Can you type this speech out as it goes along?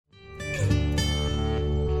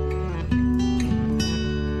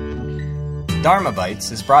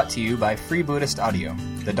Dharmabytes is brought to you by Free Buddhist Audio,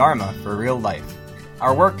 the Dharma for real life.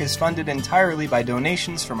 Our work is funded entirely by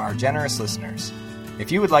donations from our generous listeners.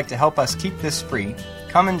 If you would like to help us keep this free,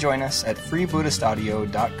 come and join us at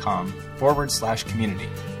freebuddhistaudio.com/community.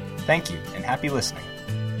 Thank you and happy listening.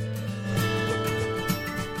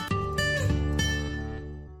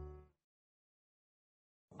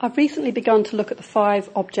 I've recently begun to look at the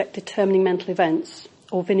 5 object-determining mental events,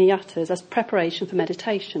 or vinayas, as preparation for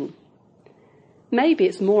meditation. Maybe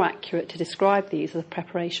it's more accurate to describe these as a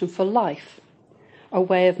preparation for life, a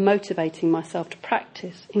way of motivating myself to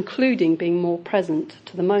practice, including being more present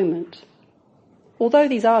to the moment. Although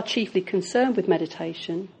these are chiefly concerned with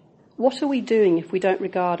meditation, what are we doing if we don't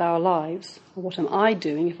regard our lives, or what am I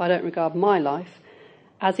doing if I don't regard my life,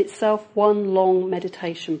 as itself one long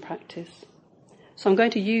meditation practice? So I'm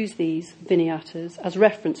going to use these vinayas as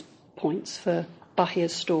reference points for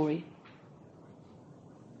Bahiya's story.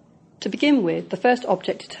 To begin with, the first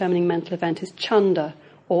object-determining mental event is chanda,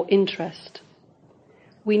 or interest.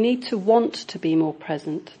 We need to want to be more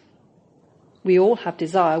present. We all have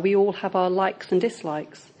desire, we all have our likes and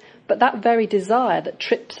dislikes, but that very desire that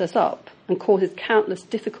trips us up and causes countless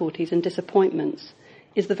difficulties and disappointments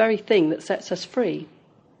is the very thing that sets us free.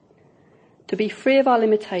 To be free of our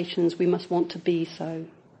limitations, we must want to be so.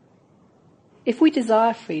 If we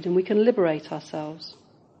desire freedom, we can liberate ourselves.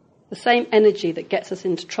 The same energy that gets us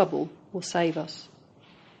into trouble will save us.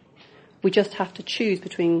 We just have to choose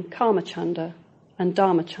between Kamachanda and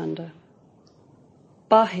Dharmachanda.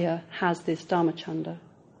 Bahiya has this Dharmachanda.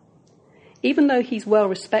 Even though he's well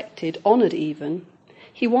respected, honoured even,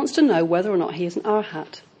 he wants to know whether or not he is an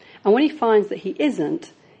arhat. And when he finds that he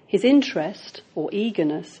isn't, his interest or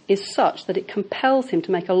eagerness is such that it compels him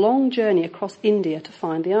to make a long journey across India to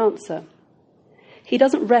find the answer. He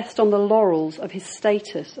doesn't rest on the laurels of his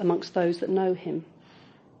status amongst those that know him.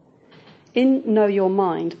 In Know Your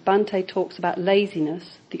Mind, Bhante talks about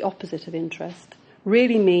laziness, the opposite of interest,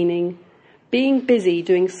 really meaning being busy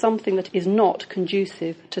doing something that is not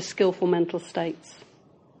conducive to skillful mental states.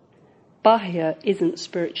 Bahiya isn't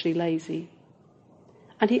spiritually lazy.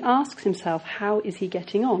 And he asks himself, how is he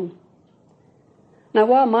getting on? Now,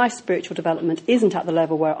 while my spiritual development isn't at the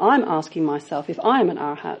level where I'm asking myself if I'm an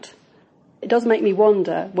arhat, it does make me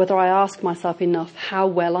wonder whether I ask myself enough how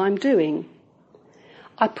well I'm doing.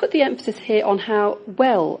 I put the emphasis here on how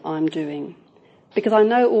well I'm doing, because I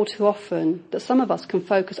know all too often that some of us can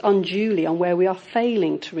focus unduly on where we are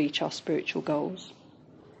failing to reach our spiritual goals.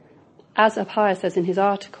 As Abhaya says in his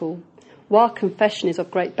article, while confession is of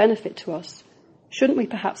great benefit to us, shouldn't we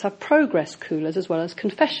perhaps have progress coolers as well as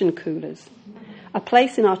confession coolers? A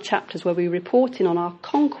place in our chapters where we report in on our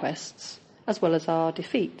conquests as well as our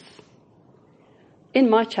defeats. In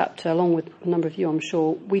my chapter, along with a number of you, I'm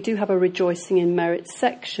sure, we do have a rejoicing in merit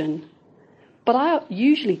section. But I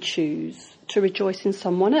usually choose to rejoice in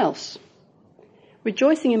someone else.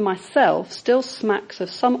 Rejoicing in myself still smacks of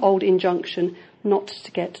some old injunction not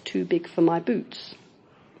to get too big for my boots.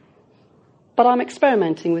 But I'm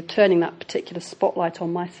experimenting with turning that particular spotlight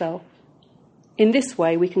on myself. In this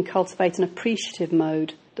way, we can cultivate an appreciative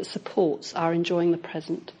mode that supports our enjoying the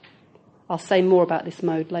present. I'll say more about this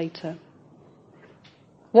mode later.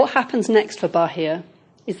 What happens next for Bahiya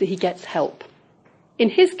is that he gets help. In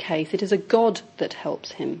his case, it is a god that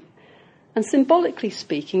helps him. And symbolically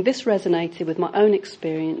speaking, this resonated with my own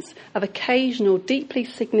experience of occasional, deeply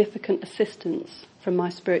significant assistance from my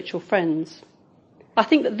spiritual friends. I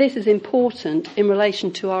think that this is important in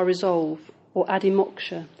relation to our resolve, or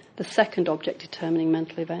adimoksha, the second object-determining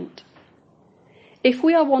mental event. If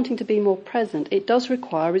we are wanting to be more present, it does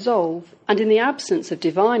require resolve, and in the absence of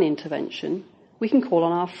divine intervention, we can call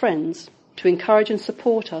on our friends to encourage and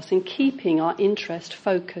support us in keeping our interest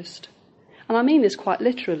focused. And I mean this quite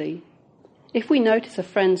literally. If we notice a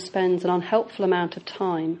friend spends an unhelpful amount of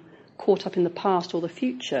time caught up in the past or the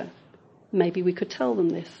future, maybe we could tell them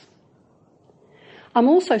this. I'm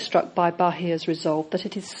also struck by Bahiya's resolve that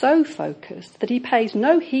it is so focused that he pays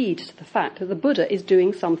no heed to the fact that the Buddha is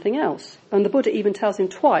doing something else, and the Buddha even tells him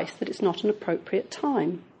twice that it's not an appropriate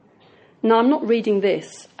time. Now, I'm not reading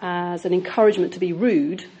this as an encouragement to be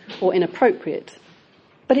rude or inappropriate,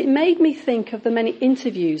 but it made me think of the many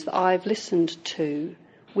interviews that I've listened to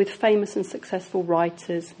with famous and successful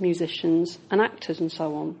writers, musicians, and actors and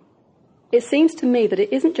so on. It seems to me that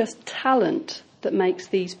it isn't just talent that makes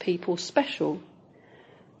these people special.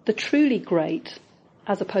 The truly great,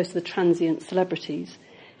 as opposed to the transient celebrities,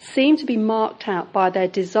 seem to be marked out by their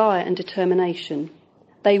desire and determination.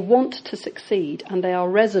 They want to succeed, and they are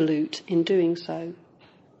resolute in doing so.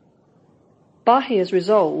 Bahiya's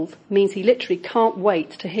resolve means he literally can't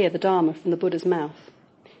wait to hear the Dharma from the Buddha's mouth.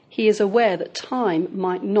 He is aware that time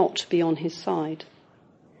might not be on his side.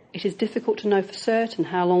 It is difficult to know for certain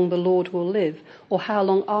how long the Lord will live, or how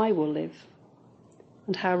long I will live.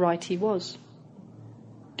 And how right he was.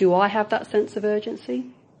 Do I have that sense of urgency?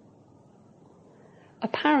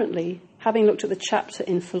 Apparently, having looked at the chapter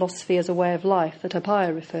in Philosophy as a Way of Life that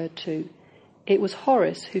Abhaya referred to, it was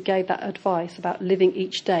Horace who gave that advice about living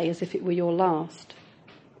each day as if it were your last.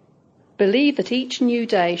 Believe that each new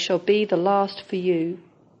day shall be the last for you,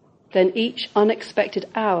 then each unexpected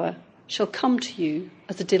hour shall come to you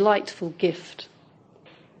as a delightful gift.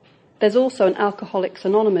 There's also an Alcoholics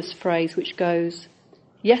Anonymous phrase which goes,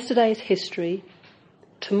 yesterday is history,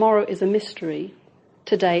 tomorrow is a mystery,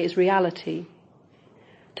 today is reality.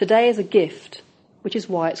 Today is a gift, which is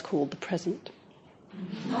why it's called the present.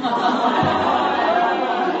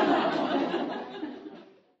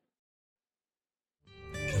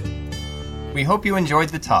 We hope you enjoyed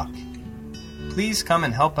the talk. Please come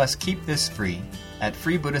and help us keep this free at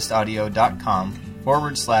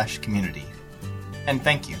freebuddhistaudio.com/community. And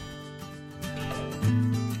thank you.